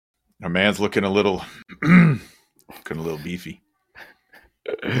Our man's looking a little beefy.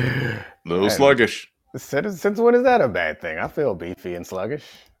 A little sluggish. Since when is that a bad thing? I feel beefy and sluggish.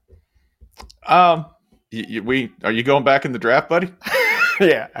 Are you going back in the draft, buddy?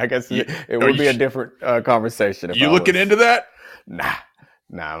 Yeah, I guess it would be a different conversation. You looking into that? Nah.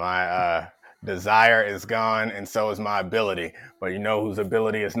 My desire is gone, and so is my ability. But you know whose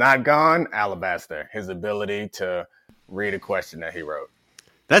ability is not gone? Alabaster. His ability to read a question that he wrote.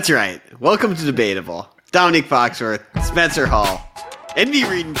 That's right. Welcome to Debatable. Dominic Foxworth, Spencer Hall, and me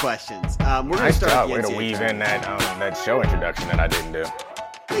reading questions. We're going to start. Way to weave in that show introduction that I didn't do.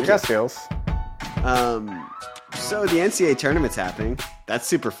 You got skills. So the NCAA tournament's happening. That's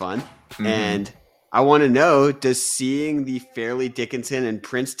super fun. Mm-hmm. And I want to know, does seeing the Fairleigh Dickinson and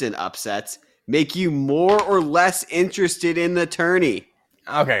Princeton upsets make you more or less interested in the tourney?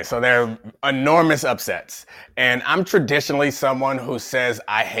 Okay, so they're enormous upsets. And I'm traditionally someone who says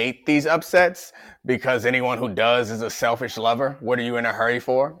I hate these upsets because anyone who does is a selfish lover. What are you in a hurry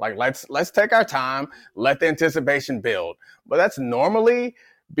for? Like, let's take our time, let the anticipation build. But that's normally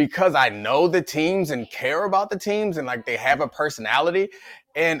because I know the teams and care about the teams and like they have a personality.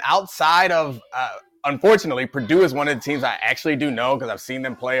 And outside of, unfortunately, Purdue is one of the teams I actually do know because I've seen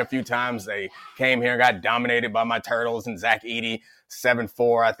them play a few times. They came here and got dominated by my Turtles and Zach Edey,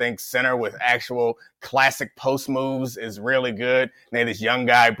 7'4", I think, center with actual classic post moves is really good. And they had this young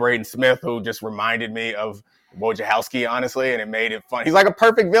guy, Braden Smith, who just reminded me of Wojciechowski, honestly, and it made it fun. He's like a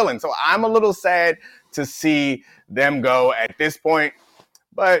perfect villain. So I'm a little sad to see them go at this point.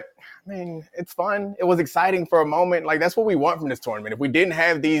 But, I mean, it's fun. It was exciting for a moment. Like, that's what we want from this tournament. If we didn't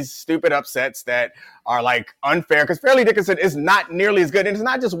have these stupid upsets that are, like, unfair, because Fairleigh Dickinson is not nearly as good. And it's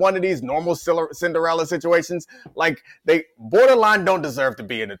not just one of these normal Cinderella situations. Like, they borderline don't deserve to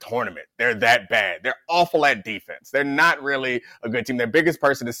be in the tournament. They're that bad. They're awful at defense. They're not really a good team. Their biggest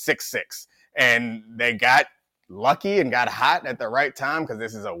person is 6'6". And they got lucky and got hot at the right time because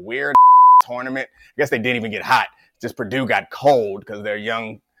this is a weird tournament. I guess they didn't even get hot. Just Purdue got cold because their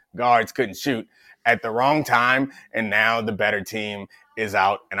young guards couldn't shoot at the wrong time, and now the better team is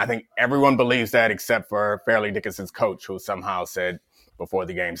out. And I think everyone believes that except for Fairleigh Dickinson's coach, who somehow said before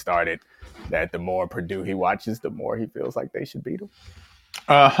the game started that the more Purdue he watches, the more he feels like they should beat him.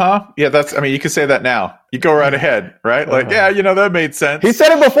 Uh-huh. Yeah, you could say that now. You go right ahead, right? Like, that made sense. He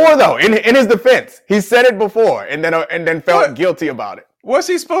said it before, though, in his defense. He said it before and then felt guilty about it. What's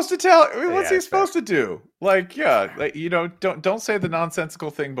he supposed to tell? What's he supposed to do? Don't say the nonsensical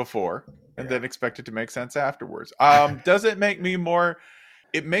thing before and then expect it to make sense afterwards. Does it make me more?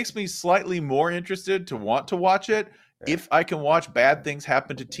 It makes me slightly more interested to want to watch it if I can watch bad things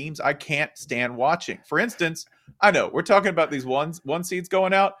happen to teams I can't stand watching. For instance, I know we're talking about these one seeds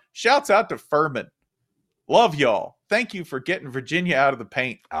going out. Shouts out to Furman. Love y'all. Thank you for getting Virginia out of the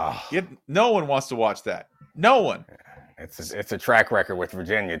paint. No one wants to watch that. No one. It's a track record with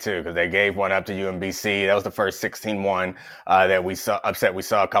Virginia, too, because they gave one up to UMBC. That was the first 16-1 that we saw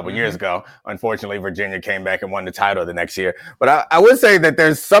a couple years ago. Unfortunately, Virginia came back and won the title the next year. But I would say that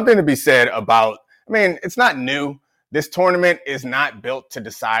there's something to be said about, it's not new. This tournament is not built to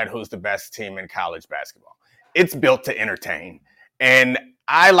decide who's the best team in college basketball. It's built to entertain. And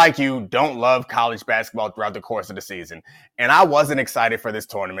I, like you, don't love college basketball throughout the course of the season. And I wasn't excited for this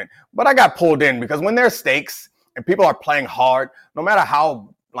tournament, but I got pulled in because when there's stakes, and people are playing hard, no matter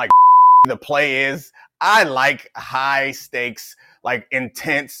how the play is, I like high stakes,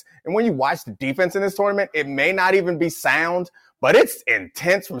 intense. And when you watch the defense in this tournament, it may not even be sound, but it's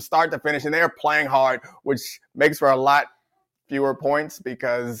intense from start to finish. And they're playing hard, which makes for a lot fewer points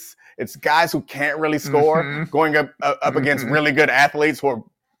because it's guys who can't really score going up against really good athletes who are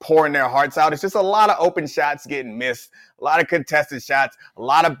pouring their hearts out. It's just a lot of open shots getting missed, a lot of contested shots, a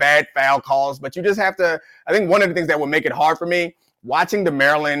lot of bad foul calls. But you just have to, I think one of the things that would make it hard for me, watching the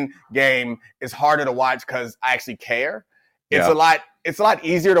Maryland game is harder to watch because I actually care. It's a lot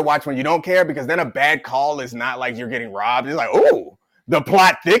easier to watch when you don't care because then a bad call is not like you're getting robbed. It's like, oh, the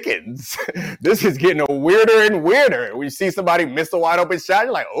plot thickens. This is getting weirder and weirder. When you see somebody miss a wide open shot,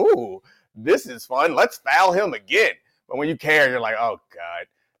 you're like, oh, this is fun. Let's foul him again. But when you care, you're like, oh, God.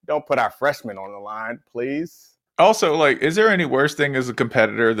 Don't put our freshmen on the line, please. Also, is there any worse thing as a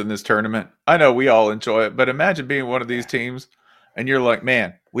competitor than this tournament? I know we all enjoy it, but imagine being one of these teams and you're like,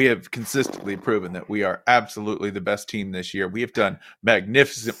 man, we have consistently proven that we are absolutely the best team this year. We have done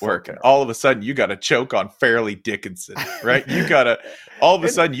magnificent work. And all of a sudden you got to choke on Fairleigh Dickinson, right? All of a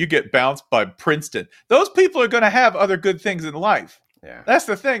sudden you get bounced by Princeton. Those people are going to have other good things in life. Yeah. That's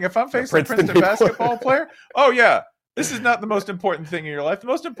the thing. If I'm facing a Princeton basketball player, this is not the most important thing in your life. The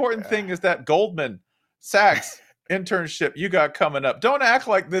most important thing is that Goldman Sachs internship you got coming up. Don't act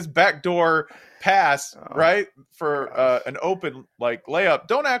like this backdoor pass, right, for an open like layup.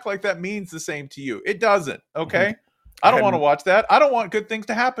 Don't act like that means the same to you. It doesn't, okay? I don't want to watch that. I don't want good things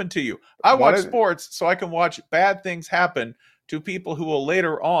to happen to you. I watch sports so I can watch bad things happen to people who will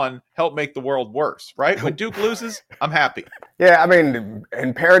later on help make the world worse, right? When Duke loses, I'm happy. Yeah, I mean,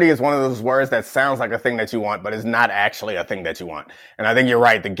 and parody is one of those words that sounds like a thing that you want, but is not actually a thing that you want. And I think you're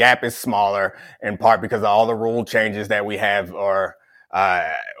right. The gap is smaller in part because of all the rule changes that we have or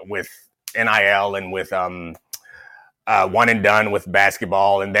with NIL and with one and done with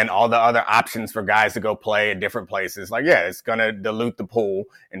basketball, and then all the other options for guys to go play at different places. Like, yeah, it's going to dilute the pool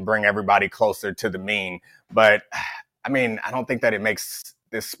and bring everybody closer to the mean. But I mean, I don't think that it makes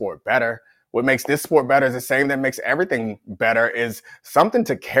this sport better. What makes this sport better is the same that makes everything better is something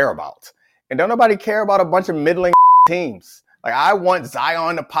to care about. And don't nobody care about a bunch of middling teams. Like, I want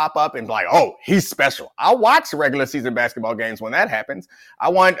Zion to pop up and be like, oh, he's special. I'll watch regular season basketball games when that happens. I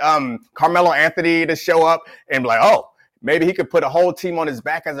want Carmelo Anthony to show up and be like, oh, maybe he could put a whole team on his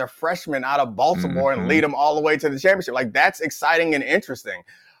back as a freshman out of Baltimore and lead them all the way to the championship. Like, that's exciting and interesting.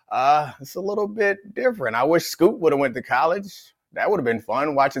 It's a little bit different. I wish Scoot would have went to college. That would have been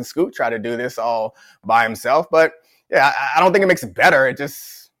fun, watching Scoot try to do this all by himself. But, yeah, I don't think it makes it better. It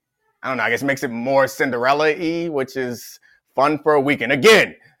just, I don't know, I guess it makes it more Cinderella-y, which is fun for a weekend.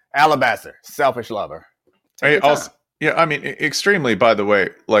 Again, Alabaster, selfish lover. Hey, also, yeah, I mean, extremely, by the way,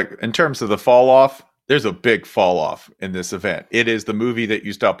 like in terms of the fall off, there's a big fall off in this event. It is the movie that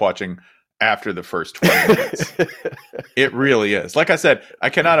you stop watching after the first 20 minutes. It really is. Like I said, I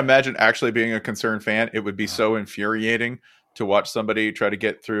cannot imagine actually being a concerned fan. It would be so infuriating to watch somebody try to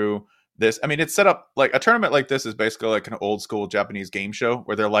get through this. I mean, it's set up like a tournament like this is basically like an old school Japanese game show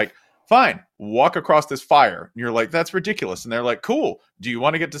where they're like, fine, walk across this fire. And you're like, that's ridiculous. And they're like, cool. Do you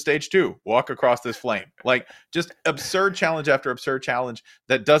want to get to stage 2? Walk across this flame. Like, just absurd challenge after absurd challenge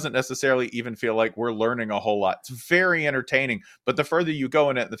that doesn't necessarily even feel like we're learning a whole lot. It's very entertaining. But the further you go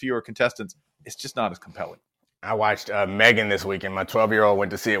in it, the fewer contestants, it's just not as compelling. I watched Megan this weekend. My 12-year-old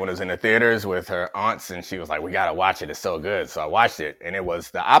went to see it when it was in the theaters with her aunts, and she was like, we got to watch it. It's so good. So I watched it, and it was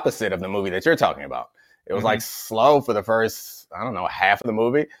the opposite of the movie that you're talking about. It was like slow for the first, I don't know, half of the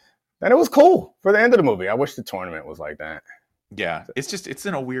movie. Then it was cool for the end of the movie. I wish the tournament was like that. Yeah, it's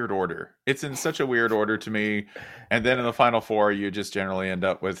in a weird order. It's in such a weird order to me. And then in the Final Four, you just generally end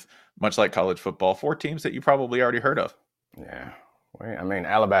up with, much like college football, 4 teams that you probably already heard of. Yeah. I mean,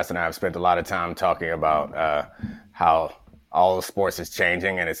 Alabaster and I have spent a lot of time talking about how all the sports is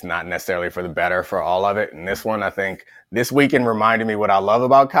changing and it's not necessarily for the better for all of it. And this one, I think, this weekend reminded me what I love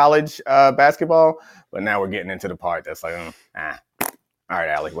about college basketball. But now we're getting into the part that's like, All right,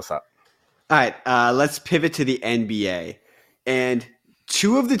 Allie, what's up? All right, let's pivot to the NBA. And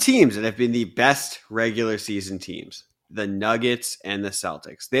 2 of the teams that have been the best regular season teams, the Nuggets and the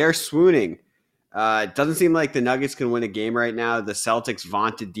Celtics, they're swooning. It doesn't seem like the Nuggets can win a game right now. The Celtics'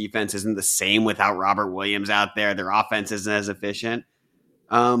 vaunted defense isn't the same without Robert Williams out there. Their offense isn't as efficient.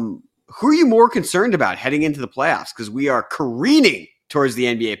 Who are you more concerned about heading into the playoffs? Because we are careening towards the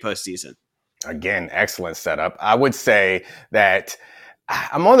NBA postseason. Again, excellent setup. I would say that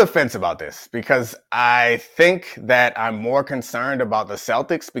I'm on the fence about this because I think that I'm more concerned about the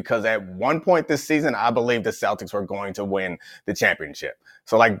Celtics because at one point this season, I believe the Celtics were going to win the championship.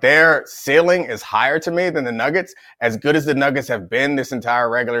 So like their ceiling is higher to me than the Nuggets. As good as the Nuggets have been this entire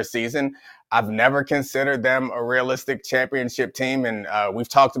regular season, I've never considered them a realistic championship team. And we've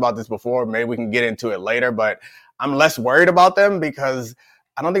talked about this before. Maybe we can get into it later, but I'm less worried about them because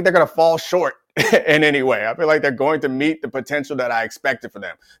I don't think they're going to fall short in any way. I feel like they're going to meet the potential that I expected for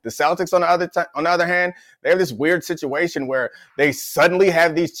them. The Celtics, on the other hand, they have this weird situation where they suddenly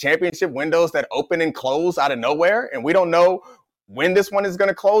have these championship windows that open and close out of nowhere, and we don't know when this one is going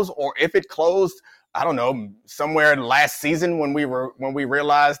to close or if it closed. I don't know, somewhere last season when we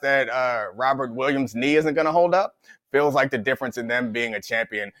realized that Robert Williams' knee isn't going to hold up. Feels like the difference in them being a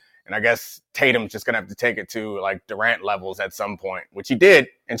champion. And I guess Tatum's just going to have to take it to like Durant levels at some point, which he did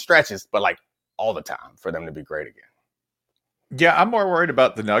in stretches, but like all the time for them to be great again. Yeah, I'm more worried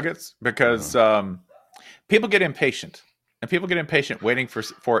about the Nuggets because people get impatient. And people get impatient waiting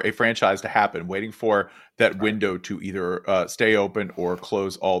for a franchise to happen, waiting for that window to either stay open or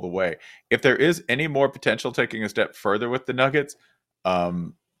close all the way. If there is any more potential taking a step further with the Nuggets,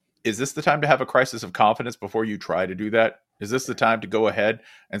 is this the time to have a crisis of confidence before you try to do that? Is this the time to go ahead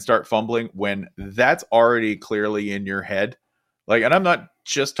and start fumbling when that's already clearly in your head? Like, and I'm not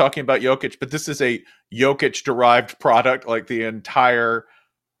just talking about Jokic, but this is a Jokic-derived product. Like, the entire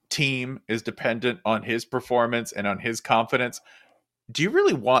team is dependent on his performance and on his confidence. do you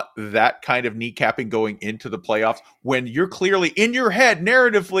really want that kind of kneecapping going into the playoffs when you're clearly in your head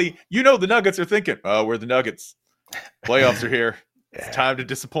narratively, the Nuggets are thinking, oh, we're the Nuggets. Playoffs are here. It's time to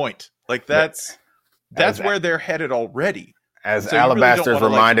disappoint. Like that's where they're headed already. As so Alabaster's really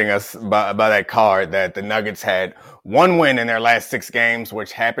reminding us by that card that the Nuggets had one win in their last 6 games,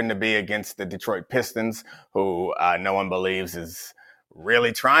 which happened to be against the Detroit Pistons, who no one believes is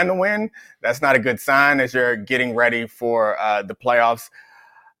really trying to win. That's not a good sign as you're getting ready for the playoffs.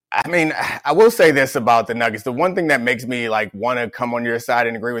 I mean, I will say this about the Nuggets. The one thing that makes me want to come on your side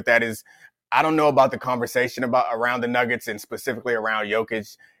and agree with that is I don't know about the conversation around the Nuggets and specifically around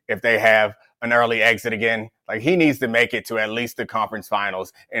Jokic if they have an early exit again. He needs to make it to at least the conference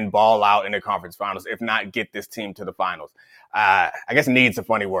finals and ball out in the conference finals, if not get this team to the finals. I guess needs a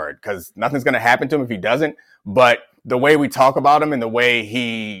funny word because nothing's going to happen to him if he doesn't. But the way we talk about him and the way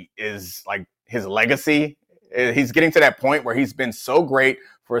he is, his legacy, he's getting to that point where he's been so great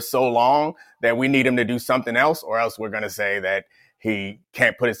for so long that we need him to do something else, or else we're going to say that he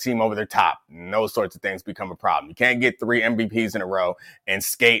can't put his team over the top. And those sorts of things become a problem. You can't get 3 MVPs in a row and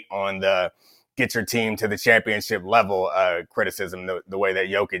skate on the get your team to the championship level criticism the way that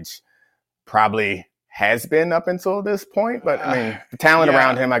Jokic probably has been up until this point. But, I mean, the talent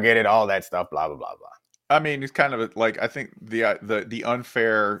around him, I get it, all that stuff, blah, blah, blah, blah. I mean, he's kind of I think the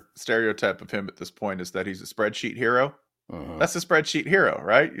unfair stereotype of him at this point is that he's a spreadsheet hero. Mm-hmm. That's a spreadsheet hero,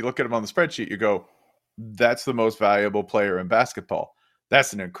 right? You look at him on the spreadsheet, you go, that's the most valuable player in basketball.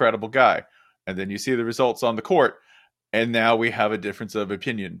 That's an incredible guy. And then you see the results on the court, and now we have a difference of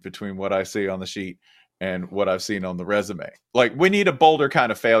opinion between what I see on the sheet and what I've seen on the resume. We need a bolder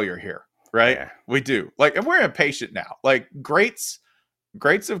kind of failure here, right? Yeah. We do. And we're impatient now. Greats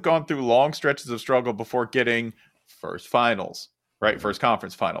have gone through long stretches of struggle before getting first finals, right? First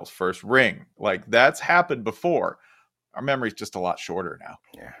conference finals, first ring. That's happened before. Our memory's just a lot shorter now.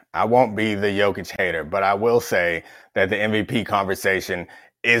 Yeah, I won't be the Jokic hater, but I will say that the MVP conversation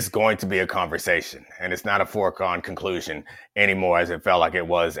is going to be a conversation, and it's not a foregone conclusion anymore as it felt like it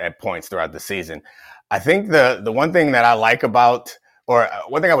was at points throughout the season. I think the one thing that I like about, or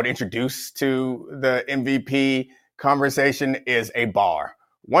one thing I would introduce to the MVP conversation is a bar.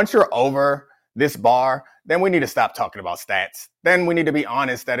 Once you're over this bar, then we need to stop talking about stats. Then we need to be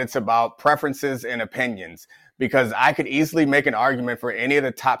honest that it's about preferences and opinions, because I could easily make an argument for any of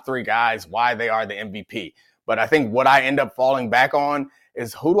the top 3 guys why they are the MVP. But I think what I end up falling back on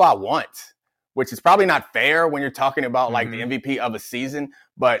is who do I want, which is probably not fair when you're talking about the MVP of a season.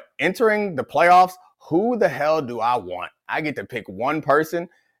 But entering the playoffs, who the hell do I want? I get to pick one person,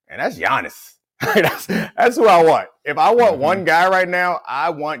 and that's Giannis. That's who I want. If I want one guy right now,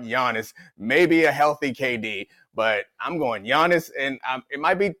 I want Giannis, maybe a healthy KD, but I'm going Giannis, and it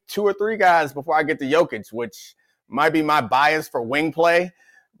might be 2 or 3 guys before I get to Jokic, which might be my bias for wing play,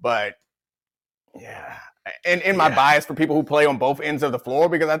 but yeah. And my bias for people who play on both ends of the floor,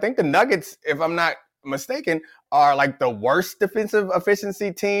 because I think the Nuggets, if I'm not mistaken, are the worst defensive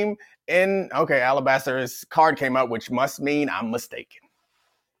efficiency team Alabaster's card came up, which must mean I'm mistaken.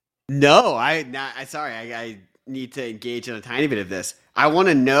 No, I need to engage in a tiny bit of this. I want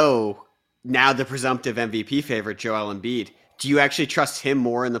to know now the presumptive MVP favorite, Joel Embiid. Do you actually trust him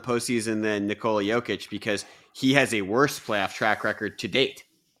more in the postseason than Nikola Jokic because he has a worse playoff track record to date?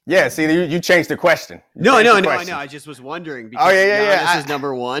 Yeah, see, you changed the question. I know. I just was wondering because Giannis is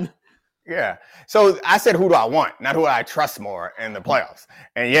number 1. Yeah. So I said, who do I want? Not who I trust more in the playoffs.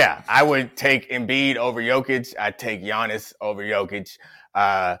 And yeah, I would take Embiid over Jokic. I'd take Giannis over Jokic.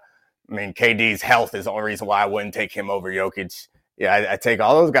 KD's health is the only reason why I wouldn't take him over Jokic. Yeah, I take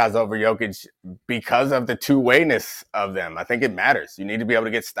all those guys over Jokic because of the two-wayness of them. I think it matters. You need to be able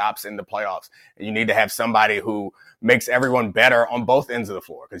to get stops in the playoffs. And you need to have somebody who makes everyone better on both ends of the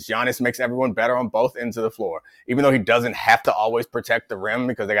floor, because Giannis makes everyone better on both ends of the floor. Even though he doesn't have to always protect the rim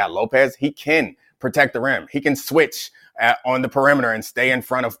because they got Lopez, he can protect the rim. He can switch on the perimeter and stay in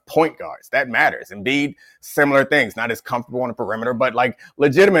front of point guards. That matters. Embiid, similar things, not as comfortable on the perimeter, but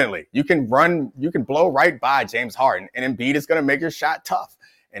legitimately, you can blow right by James Harden, and Embiid is going to make your shot tough,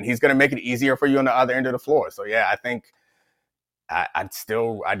 and he's going to make it easier for you on the other end of the floor. So yeah, I think I'd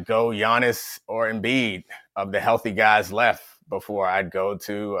go Giannis or Embiid of the healthy guys left before I'd go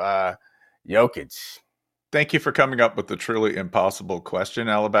to Jokic. Thank you for coming up with the truly impossible question,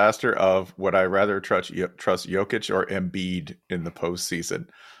 Alabaster, of would I rather trust Jokic or Embiid in the postseason,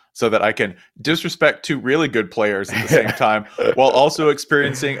 so that I can disrespect 2 really good players at the same time while also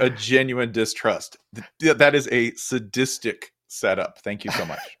experiencing a genuine distrust. That is a sadistic setup. Thank you so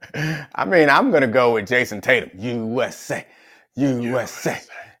much. I mean, I'm going to go with Jason Tatum. USA.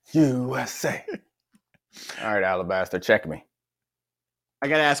 All right, Alabaster, check me. I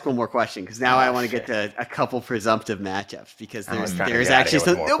got to ask one more question because now I want to get to a couple presumptive matchups because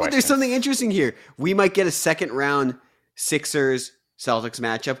there's something interesting here. We might get a second round Sixers Celtics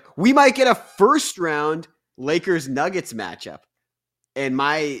matchup. We might get a first round Lakers Nuggets matchup. And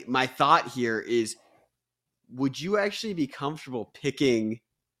my thought here is, would you actually be comfortable picking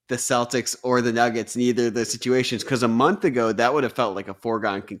the Celtics or the Nuggets in either of those situations? Because a month ago, that would have felt like a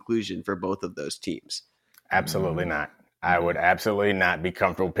foregone conclusion for both of those teams. Absolutely not. I would absolutely not be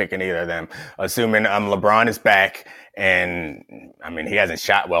comfortable picking either of them, assuming LeBron is back. And I mean, he hasn't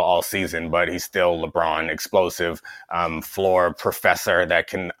shot well all season, but he's still LeBron, explosive floor professor that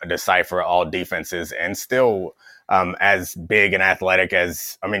can decipher all defenses and still as big and athletic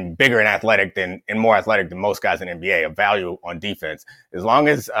bigger and athletic and more athletic than most guys in the NBA, a value on defense. As long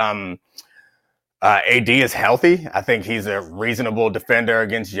as AD is healthy, I think he's a reasonable defender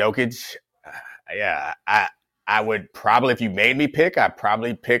against Jokic. I would probably, if you made me pick, I'd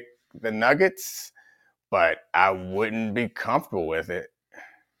probably pick the Nuggets, but I wouldn't be comfortable with it.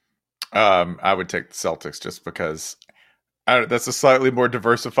 I would take the Celtics just because that's a slightly more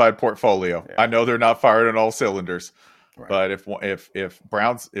diversified portfolio. Yeah. I know they're not firing on all cylinders, right. But if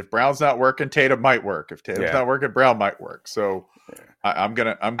Brown's not working, Tatum might work. If Tatum's not working, Brown might work. So I'm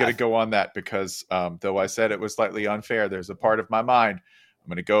gonna go on that because though I said it was slightly unfair, there's a part of my mind. I'm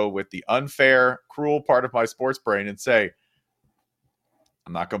going to go with the unfair, cruel part of my sports brain and say,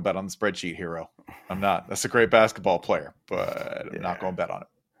 I'm not going to bet on the spreadsheet hero. I'm not. That's a great basketball player, but I'm not going to bet on it.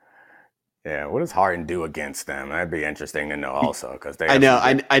 Yeah, what does Harden do against them? That'd be interesting to know also because I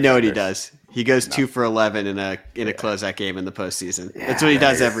know what he does. He goes 2 for 11 in a closeout game in the postseason. Yeah, that's what he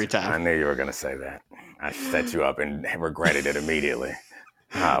does every time. I knew you were going to say that. I set you up and regretted it immediately.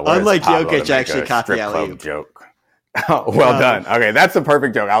 Unlike Jokic, actually caught the alley joke. Well done. Okay, that's a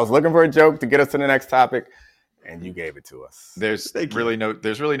perfect joke. I was looking for a joke to get us to the next topic, and you gave it to us. There's really no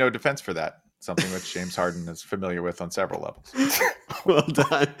defense for that. Something which James Harden is familiar with on several levels. Well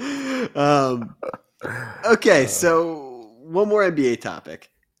done. Okay, so one more NBA topic.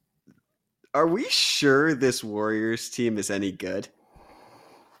 Are we sure this Warriors team is any good?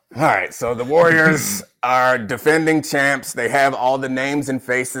 All right, so the Warriors are defending champs. They have all the names and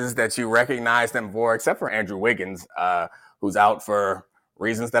faces that you recognize them for, except for Andrew Wiggins, who's out for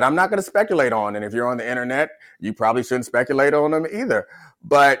reasons that I'm not going to speculate on. And if you're on the internet, you probably shouldn't speculate on them either.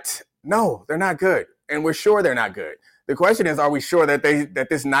 But no, they're not good. And we're sure they're not good. The question is, are we sure that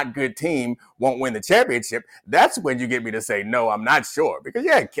this not good team won't win the championship? That's when you get me to say, no, I'm not sure. Because,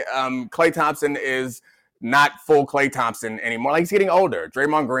 Klay Thompson is not full Klay Thompson anymore. Like, he's getting older.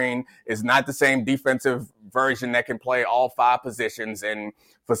 Draymond Green is not the same defensive version that can play all 5 positions and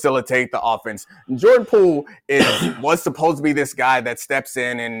facilitate the offense. Jordan Poole was supposed to be this guy that steps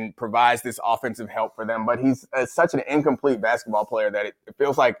in and provides this offensive help for them, but he's such an incomplete basketball player that it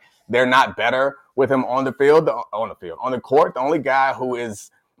feels like they're not better with him on the court. The only guy who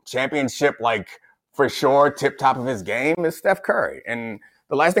is championship, like, for sure, tip top of his game is Steph Curry. And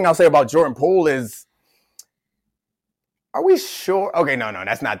the last thing I'll say about Jordan Poole is, are we sure? Okay, no,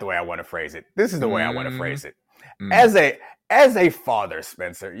 that's not the way I want to phrase it. This is the way I want to phrase it. As a father,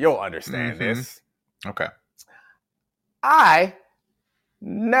 Spencer, you'll understand this. Okay. I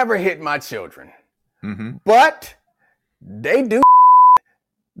never hit my children, but they do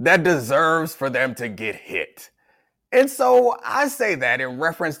that deserves for them to get hit. And so I say that in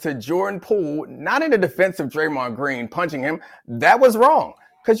reference to Jordan Poole, not in the defense of Draymond Green punching him. That was wrong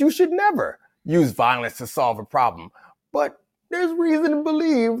because you should never use violence to solve a problem. But there's reason to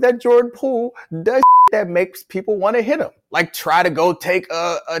believe that Jordan Poole does that makes people want to hit him. Like, try to go take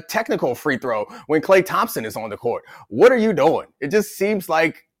a technical free throw when Klay Thompson is on the court. What are you doing? It just seems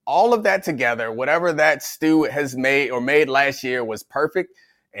like all of that together, whatever that Stu has made last year was perfect.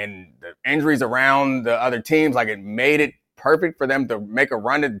 And the injuries around the other teams, like, it made it perfect for them to make a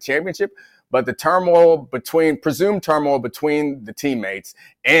run at the championship. But the presumed turmoil between the teammates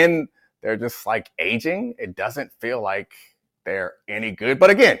and they're just like aging. It doesn't feel like they're any good. But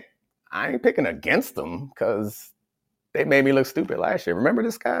again, I ain't picking against them because they made me look stupid last year. Remember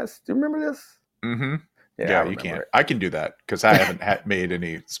this, guys? Do you remember this? Mm-hmm. Yeah, you can. I can do that because I haven't made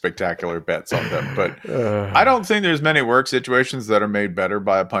any spectacular bets on them. But I don't think there's many work situations that are made better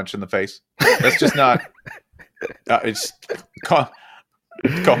by a punch in the face. That's just not. It's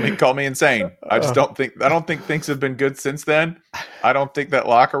call me insane. I don't think things have been good since then. I don't think that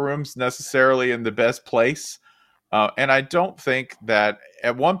locker room's necessarily in the best place. And I don't think that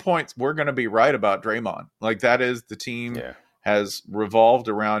at one point we're going to be right about Draymond. Like, that is the team has revolved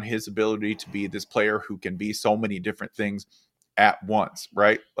around his ability to be this player who can be so many different things at once,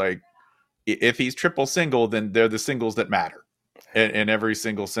 right? Like, if he's triple single, then they're the singles that matter. in every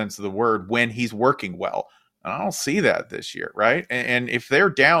single sense of the word when he's working well. And I don't see that this year, right? And if they're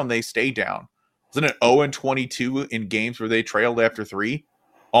down, they stay down. Wasn't it 0-22 in games where they trailed after 3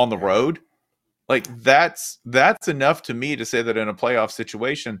 on the road? Like that's enough to me to say that in a playoff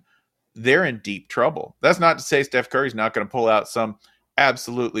situation, they're in deep trouble. That's not to say Steph Curry's not going to pull out some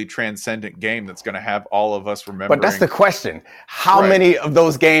absolutely transcendent game that's going to have all of us remembering. But that's the question. How many of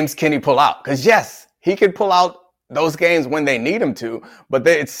those games can he pull out? Because yes, he can pull out those games when they need him to, but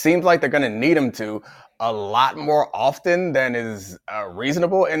it seems like they're going to need him to a lot more often than is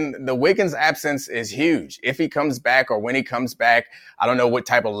reasonable. And the Wiggins absence is huge. If he comes back or when he comes back, I don't know what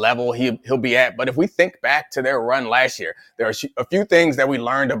type of level he'll be at. But if we think back to their run last year, there are a few things that we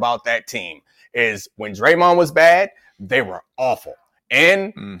learned about that team is when Draymond was bad, they were awful.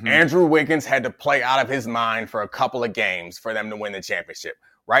 And Andrew Wiggins had to play out of his mind for a couple of games for them to win the championship.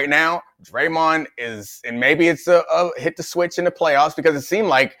 Right now, Draymond is, and maybe it's a hit the switch in the playoffs because it seemed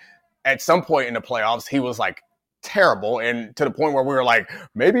like at some point in the playoffs, he was like terrible. And to the point where we were like,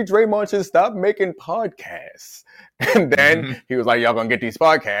 maybe Draymond should stop making podcasts. And then he was like, y'all gonna get these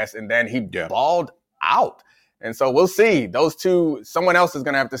podcasts. And then he balled out. And so we'll see. Those two, someone else is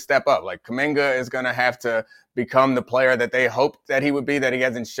going to have to step up. Like Kuminga is going to have to become the player that they hoped that he would be, that he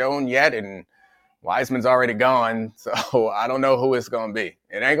hasn't shown yet. And Wiseman's already gone. So I don't know who it's going to be.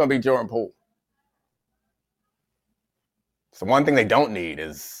 It ain't going to be Jordan Poole. So one thing they don't need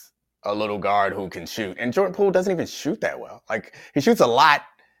is a little guard who can shoot. And Jordan Poole doesn't even shoot that well. Like he shoots a lot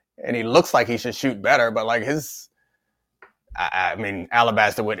and he looks like he should shoot better, but like I mean,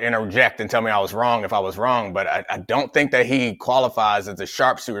 Alabaster would interject and tell me I was wrong if I was wrong, but I don't think that he qualifies as a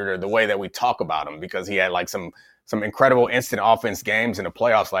sharpshooter the way that we talk about him because he had like some incredible instant offense games in the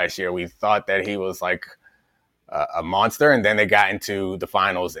playoffs last year. We thought that he was like a monster, and then they got into the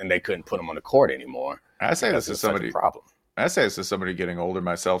finals and they couldn't put him on the court anymore. I say this is somebody problem. I say this is somebody getting older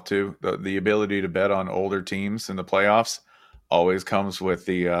myself too. The ability to bet on older teams in the playoffs always comes with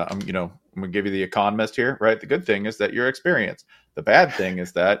the I'm going to give you the economist here, right? The good thing is that you're experienced. The bad thing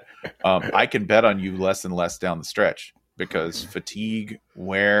is that I can bet on you less and less down the stretch because fatigue,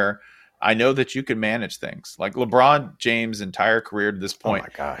 wear. I know that you can manage things. Like LeBron James' entire career to this point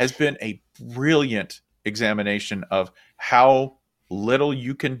has been a brilliant examination of how little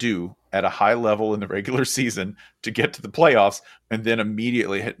you can do at a high level in the regular season to get to the playoffs and then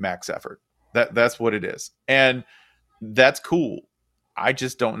immediately hit max effort. That's what it is. And that's cool. I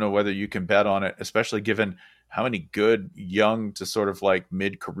just don't know whether you can bet on it, especially given how many good young to sort of like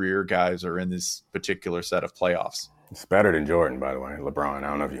mid-career guys are in this particular set of playoffs. It's better than Jordan, by the way. LeBron. I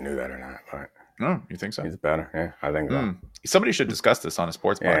don't know if you knew that or not, but no, you think so? He's better. Yeah, I think so. Somebody should discuss this on a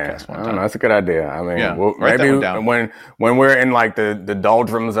sports podcast one time. I don't know. That's a good idea. I mean, maybe when we're in like the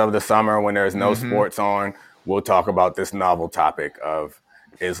doldrums of the summer, when there's no sports on, we'll talk about this novel topic of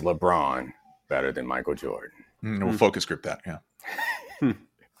is LeBron better than Michael Jordan? We'll focus group that. Yeah. All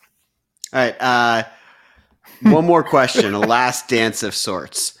right. One more question, a last dance of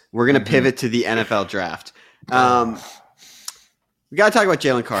sorts. We're going to pivot to the NFL draft. We got to talk about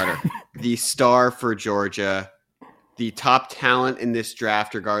Jalen Carter, the star for Georgia, the top talent in this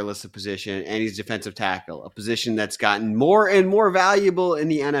draft, regardless of position, and he's defensive tackle, a position that's gotten more and more valuable in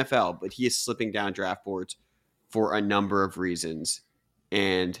the NFL, but he is slipping down draft boards for a number of reasons.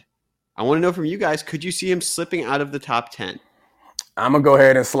 And I want to know from you guys, could you see him slipping out of the top 10? I'm going to go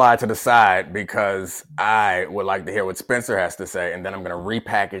ahead and slide to the side because I would like to hear what Spencer has to say, and then I'm going to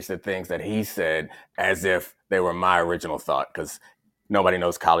repackage the things that he said as if they were my original thought because nobody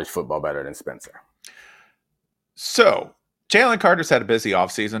knows college football better than Spencer. So, Jalen Carter's had a busy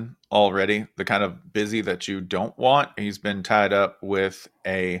offseason already, the kind of busy that you don't want. He's been tied up with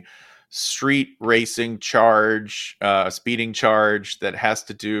a street racing charge, a speeding charge that has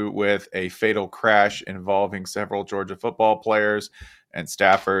to do with a fatal crash involving several Georgia football players and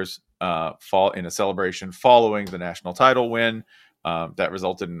staffers fall in a celebration following the national title win that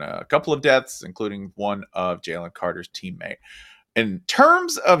resulted in a couple of deaths, including one of Jalen Carter's teammate. In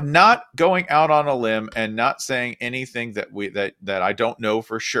terms of not going out on a limb and not saying anything that I don't know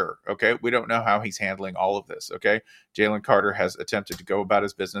for sure, okay? We don't know how he's handling all of this, okay? Jalen Carter has attempted to go about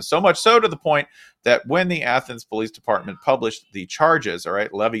his business, so much so to the point that when the Athens Police Department published the charges, all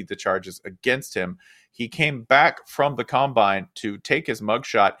right, levied the charges against him, he came back from the combine to take his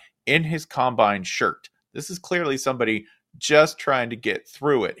mugshot in his combine shirt. This is clearly somebody just trying to get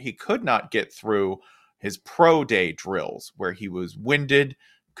through it. He could not get through his pro day drills where he was winded,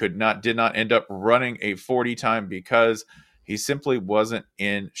 did not end up running a 40 time because he simply wasn't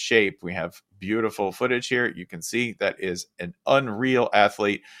in shape. We have beautiful footage here. You can see that is an unreal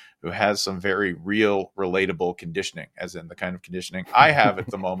athlete who has some very real, relatable conditioning, as in the kind of conditioning I have at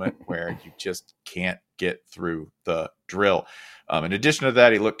the moment where you just can't get through the drill. In addition to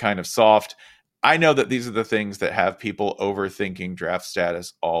that, he looked kind of soft. I know that these are the things that have people overthinking draft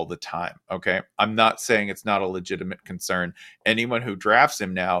status all the time. Okay. I'm not saying it's not a legitimate concern. Anyone who drafts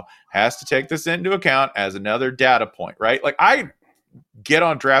him now has to take this into account as another data point, right? Like, I get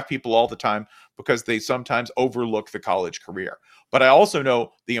on draft people all the time because they sometimes overlook the college career. But I also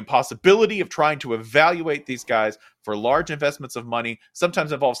know the impossibility of trying to evaluate these guys for large investments of money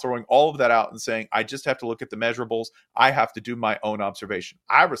sometimes involves throwing all of that out and saying, I just have to look at the measurables. I have to do my own observation.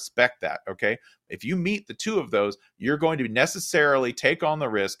 I respect that, okay? If you meet the two of those, you're going to necessarily take on the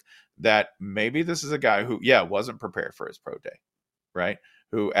risk that maybe this is a guy who, wasn't prepared for his pro day, right?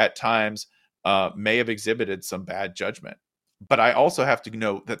 Who at times may have exhibited some bad judgment. But I also have to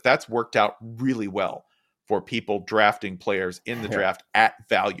know that that's worked out really well for people drafting players in the draft at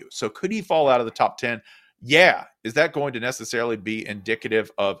value. So could he fall out of the top 10? Yeah. Is that going to necessarily be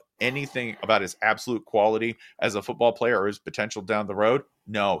indicative of anything about his absolute quality as a football player or his potential down the road?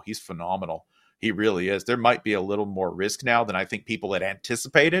 No, he's phenomenal. He really is. There might be a little more risk now than I think people had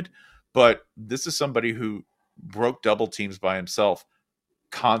anticipated, but this is somebody who broke double teams by himself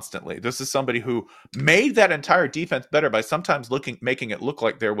constantly. This is somebody who made that entire defense better by sometimes making it look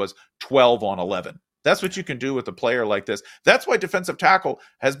like there was 12 on 11. That's what you can do with a player like this. That's why defensive tackle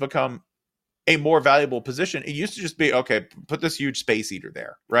has become a more valuable position. It used to just be, okay, put this huge space eater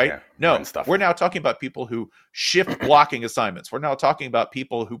there, right? Yeah, no, we're now talking about people who shift blocking assignments. We're now talking about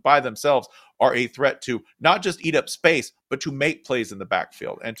people who by themselves are a threat to not just eat up space, but to make plays in the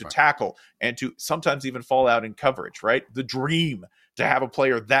backfield and to tackle and to sometimes even fall out in coverage, right? The dream to have a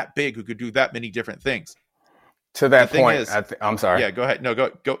player that big who could do that many different things. To that point, I'm sorry. Yeah, go ahead. No,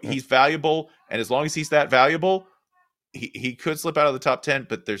 go. He's valuable, and as long as he's that valuable, he could slip out of the top 10,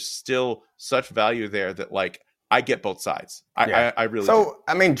 but there's still such value there that, like, I get both sides. I really do.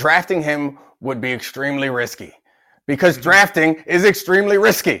 I mean, drafting him would be extremely risky because drafting is extremely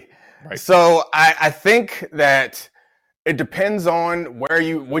risky. Right. So I think that it depends on what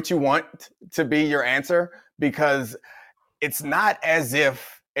you want to be your answer, because it's not as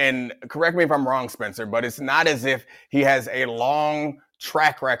if, and correct me if I'm wrong, Spencer, but it's not as if he has a long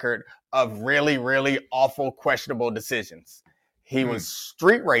track record of really, really awful, questionable decisions. He was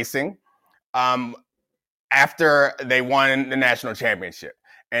street racing after they won the national championship.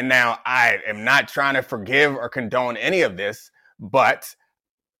 And now I am not trying to forgive or condone any of this, but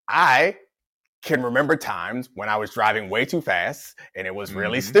I can remember times when I was driving way too fast and it was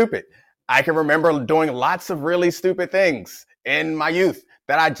really stupid. I can remember doing lots of really stupid things in my youth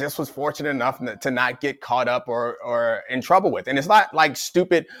that I just was fortunate enough to not get caught up or in trouble with. And it's not like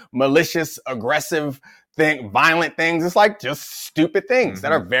stupid, malicious, aggressive violent things. It's like just stupid things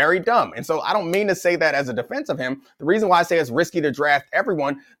that are very dumb. And so I don't mean to say that as a defense of him. The reason why I say it's risky to draft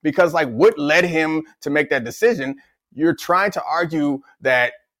everyone, because like what led him to make that decision, you're trying to argue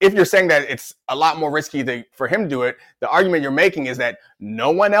that if you're saying that it's a lot more risky for him to do it, the argument you're making is that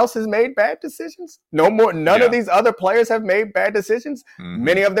no one else has made bad decisions. None of these other players have made bad decisions.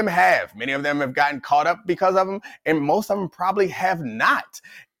 Many of them have. Many of them have gotten caught up because of them, and most of them probably have not.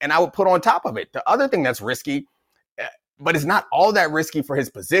 And I would put on top of it, the other thing that's risky, but it's not all that risky for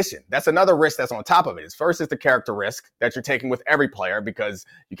his position. That's another risk that's on top of it. First is the character risk that you're taking with every player, because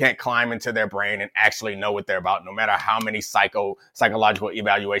you can't climb into their brain and actually know what they're about. No matter how many psychological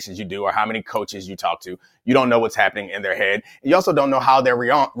evaluations you do or how many coaches you talk to, you don't know what's happening in their head. You also don't know how they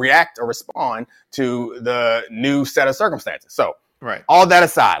react or respond to the new set of circumstances. So all that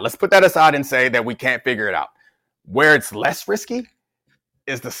aside, let's put that aside and say that we can't figure it out. Where it's less risky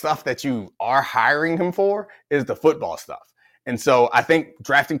is the stuff that you are hiring him for, is the football stuff. And so I think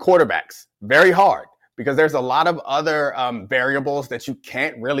drafting quarterbacks, very hard, because there's a lot of other variables that you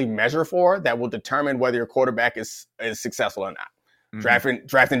can't really measure for that will determine whether your quarterback is successful or not.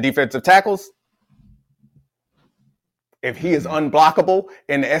 Drafting defensive tackles, if he is unblockable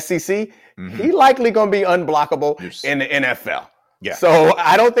in the SEC, he likely going to be unblockable in the NFL. Yeah. So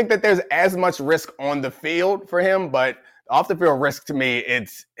I don't think that there's as much risk on the field for him, but off the field risk to me,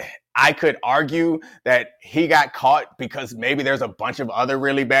 I could argue that he got caught because maybe there's a bunch of other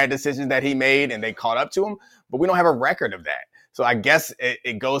really bad decisions that he made and they caught up to him, but we don't have a record of that. So I guess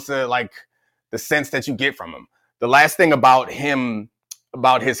it goes to like the sense that you get from him. The last thing about him,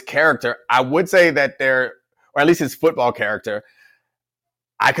 about his character, I would say that or at least his football character,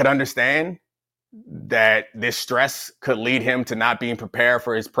 I could understand that this stress could lead him to not being prepared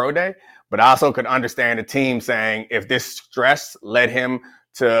for his pro day. But I also could understand a team saying if this stress led him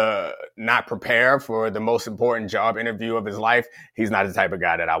to not prepare for the most important job interview of his life, he's not the type of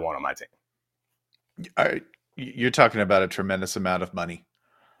guy that I want on my team. You're talking about a tremendous amount of money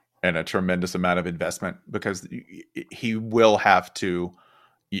and a tremendous amount of investment, because he will have to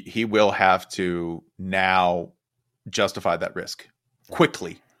now justify that risk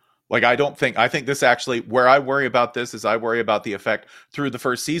quickly. Like, I think this actually, where I worry about this is I worry about the effect through the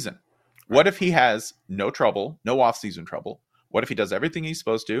first season. What if he has no trouble, no off-season trouble? What if he does everything he's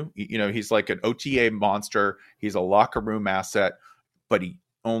supposed to? He's like an OTA monster. He's a locker room asset, but he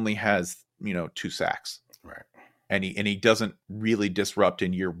only has, 2 sacks. Right. And he doesn't really disrupt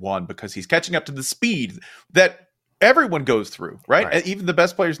in year one because he's catching up to the speed that everyone goes through, right? Even the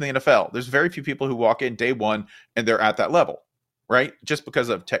best players in the NFL. There's very few people who walk in day one and they're at that level, right? Just because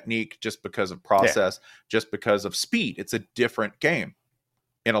of technique, just because of process, just because of speed. It's a different game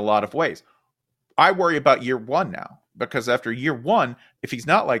in a lot of ways. I worry about year one now, because after year one, if he's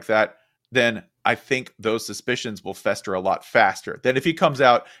not like that, then I think those suspicions will fester a lot faster than if he comes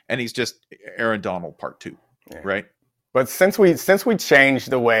out and he's just Aaron Donald part 2, right? But since we changed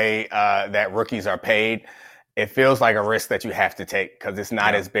the way that rookies are paid, it feels like a risk that you have to take because it's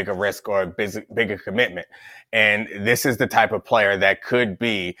not as big a risk or a bigger commitment. And this is the type of player that could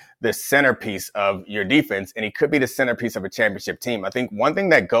be the centerpiece of your defense, and he could be the centerpiece of a championship team. I think one thing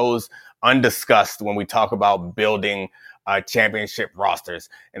that goes undiscussed when we talk about building championship rosters,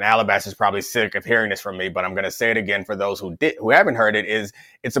 and Alabaster's probably sick of hearing this from me, but I'm going to say it again for those who haven't heard it, is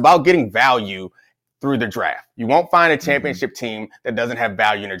it's about getting value through the draft. You won't find a championship team that doesn't have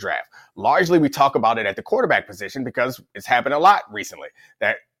value in the draft. Largely, we talk about it at the quarterback position because it's happened a lot recently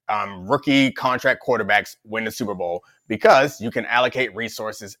that rookie contract quarterbacks win the Super Bowl because you can allocate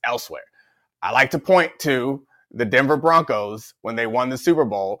resources elsewhere. I like to point to the Denver Broncos when they won the Super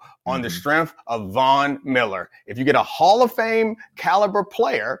Bowl on the strength of Von Miller. If you get a Hall of Fame caliber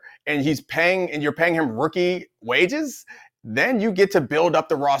player and you're paying him rookie wages, then you get to build up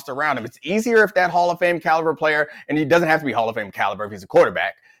the roster around him. It's easier if that Hall of Fame caliber player, and he doesn't have to be Hall of Fame caliber if he's a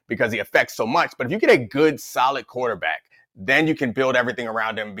quarterback because he affects so much. But if you get a good, solid quarterback, then you can build everything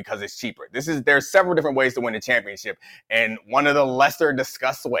around him because it's cheaper. There's several different ways to win a championship. And one of the lesser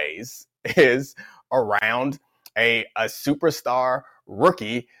discussed ways is around a superstar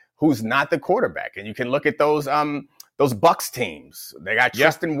rookie who's not the quarterback. And you can look at those Bucks teams. They got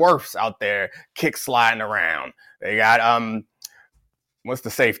Tristan Wirfs out there kick sliding around. They got what's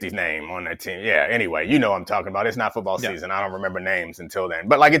the safety's name on that team? Yeah, anyway, you know what I'm talking about. It's not football season. I don't remember names until then.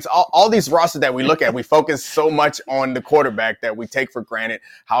 But like, it's all these rosters that we look at, we focus so much on the quarterback that we take for granted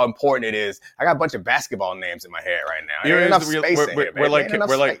how important it is. I got a bunch of basketball names in my head right now.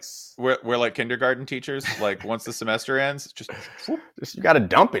 We're like kindergarten teachers. Like, once the semester ends, just you got to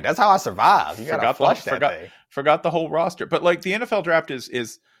dump it. That's how I survive. You got to flush that thing. Forgot the whole roster. But like, the NFL draft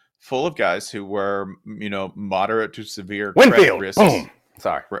is full of guys who were, moderate to severe credit risks. Boom.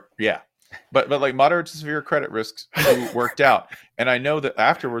 Sorry. Yeah. But like moderate to severe credit risks who worked out. And I know that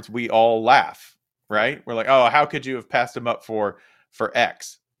afterwards we all laugh, right? We're like, oh, how could you have passed him up for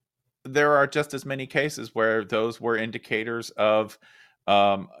X? There are just as many cases where those were indicators of,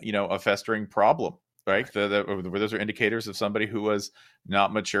 a festering problem, right? Where those are indicators of somebody who was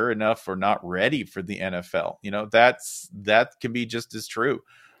not mature enough or not ready for the NFL. That can be just as true.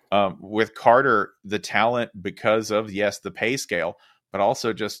 With Carter, the talent, because of, the pay scale, but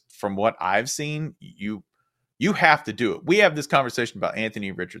also just from what I've seen, you have to do it. We have this conversation about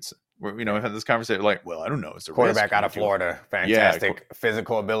Anthony Richardson. We've had this conversation like, well, I don't know. It's a quarterback out of Florida. Fantastic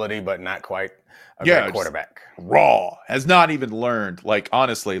physical ability, but not quite a great quarterback. Raw. Has not even learned, like,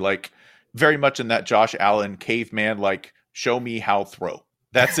 honestly, like, very much in that Josh Allen caveman, like, show me how throw.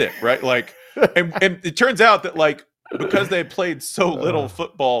 That's it, right? Like, and it turns out that, like, because they played so little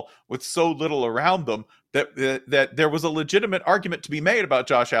football with so little around them, that there was a legitimate argument to be made about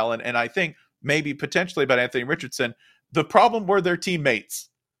Josh Allen, and I think maybe potentially about Anthony Richardson. The problem were their teammates.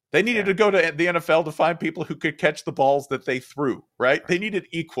 They needed to go to the NFL to find people who could catch the balls that they threw, right? They needed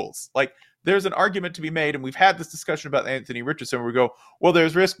equals. Like, there's an argument to be made, and we've had this discussion about Anthony Richardson where we go, well,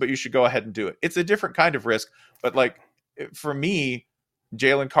 there's risk, but you should go ahead and do it. It's a different kind of risk, but like, for me,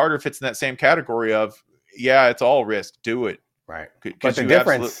 Jalen Carter fits in that same category of, it's all risk. Do it. Right. But the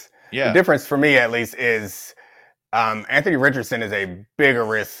difference for me, at least, is Anthony Richardson is a bigger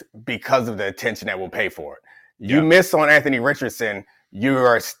risk because of the attention that will pay for it. You miss on Anthony Richardson, you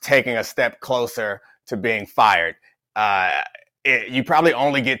are taking a step closer to being fired. You probably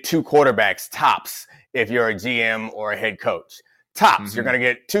only get 2 quarterbacks tops if you're a GM or a head coach. Tops, you're going to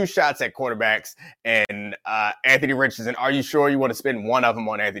get 2 shots at quarterbacks and Anthony Richardson. Are you sure you want to spend one of them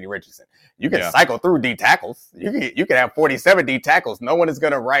on Anthony Richardson? You can cycle through D tackles. You can have 47 D tackles. No one is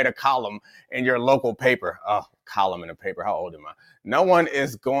going to write a column in your local paper. Oh, column in a paper. How old am I? No one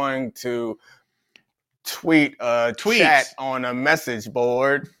is going to tweet a chat on a message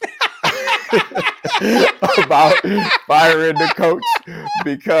board about firing the coach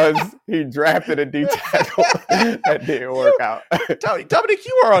because he drafted a D tackle that didn't work out. Dominic,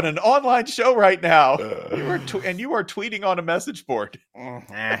 you are on an online show right now. You are tweeting on a message board.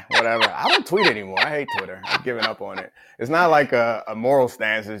 Whatever. I don't tweet anymore. I hate Twitter. I've given up on it. It's not like a moral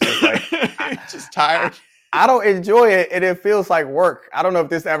stance. It's just like just tired. I don't enjoy it, and it feels like work. I don't know if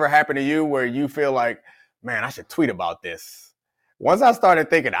this ever happened to you where you feel like, man, I should tweet about this. Once I started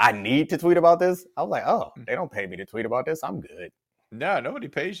thinking I need to tweet about this, I was like, oh, they don't pay me to tweet about this. I'm good. No, nobody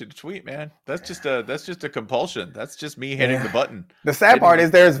pays you to tweet, man. That's just a compulsion. That's just me hitting the button. The sad part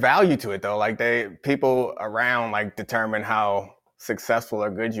is there's value to it though. Like people around like determine how successful or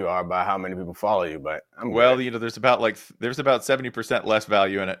good you are by how many people follow you. But there's about 70% less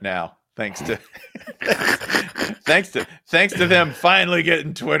value in it now. Thanks to them finally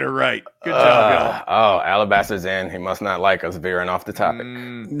getting Twitter right. Good job, y'all. Alabaster's in. He must not like us veering off the topic.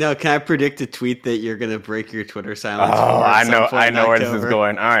 No, can I predict a tweet that you're going to break your Twitter silence? I know where this is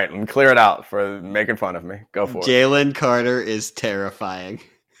going. All right, let me clear it out for making fun of me. Go for it. Jalen Carter is terrifying.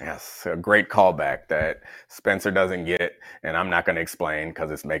 Yes, a great callback that Spencer doesn't get, and I'm not going to explain because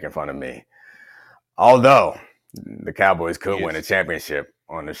it's making fun of me. Although the Cowboys could win a championship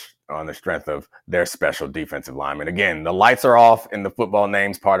on the strength of their special defensive linemen. Again, the lights are off in the football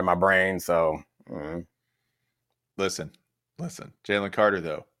names part of my brain, so Listen. Jalen Carter,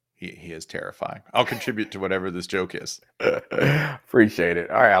 though, he is terrifying. I'll contribute to whatever this joke is. Appreciate it.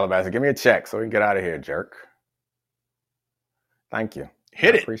 All right, Alabaster, give me a check so we can get out of here, jerk. Thank you.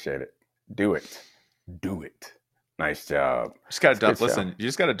 Hit it. Appreciate it. Do it. Nice job. You just got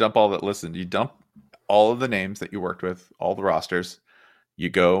to dump all that. Listen, you dump all of the names that you worked with, all the rosters. You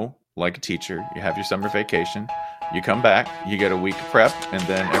go like a teacher. You have your summer vacation. You come back. You get a week of prep, and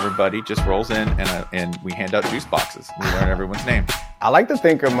then everybody just rolls in, and we hand out juice boxes. We learn everyone's name. I like to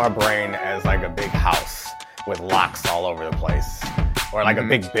think of my brain as like a big house with locks all over the place, or like a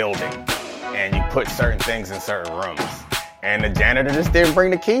big building, and you put certain things in certain rooms. And the janitor just didn't bring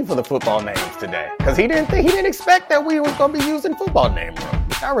the key for the football names today because he didn't expect that we were going to be using football name room,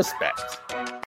 which I respect.